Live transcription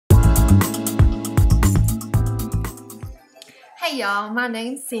Hey y'all, my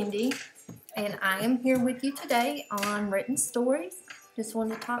name's Cindy and I am here with you today on Written Stories. Just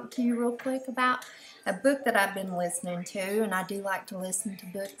want to talk to you real quick about a book that I've been listening to, and I do like to listen to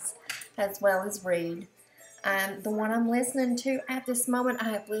books as well as read. The one I'm listening to at this moment I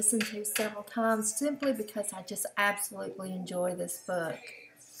have listened to several times simply because I just absolutely enjoy this book.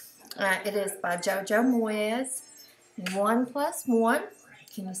 It is by Jojo Moyes, 1+1.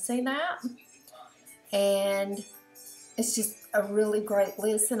 Can you see that? And it's just a really great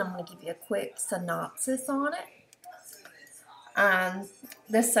listen. I'm going to give you a quick synopsis on it.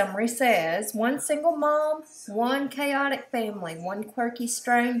 The summary says, one single mom, one chaotic family, one quirky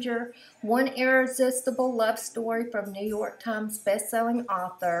stranger, one irresistible love story from New York Times bestselling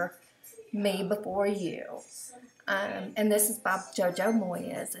author, Me Before You. And this is by Jojo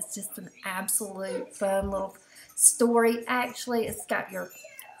Moyes. It's just an absolute fun little story. Actually, it's got a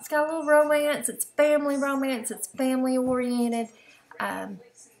little romance. It's family romance. It's family oriented.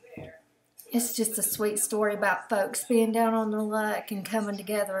 It's just a sweet story about folks being down on their luck and coming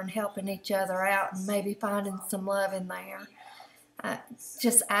together and helping each other out and maybe finding some love in there.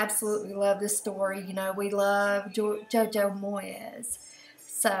 Just absolutely love this story. You know, we love Jojo Moyes.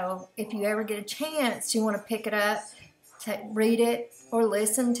 So if you ever get a chance, you want to pick it up, read it or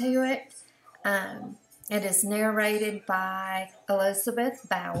listen to it. It is narrated by Elizabeth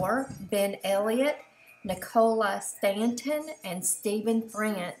Bauer, Ben Elliott, Nicola Stanton, and Stephen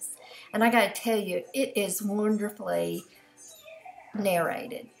France. And I got to tell you, it is wonderfully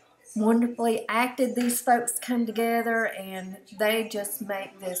narrated. Wonderfully acted. These folks come together and they just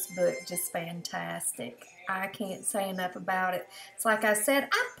make this book just fantastic. I can't say enough about it. It's like I said,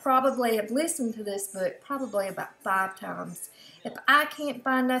 I probably have listened to this book probably about 5 times. If I can't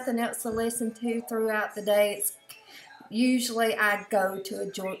find nothing else to listen to throughout the day, it's usually I go to a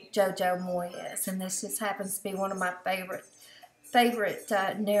Jojo Moyes, and this just happens to be one of my favorite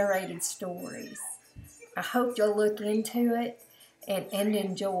narrated stories. I hope you'll look into it and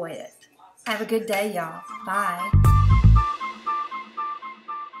enjoy it. Have a good day, y'all. Bye.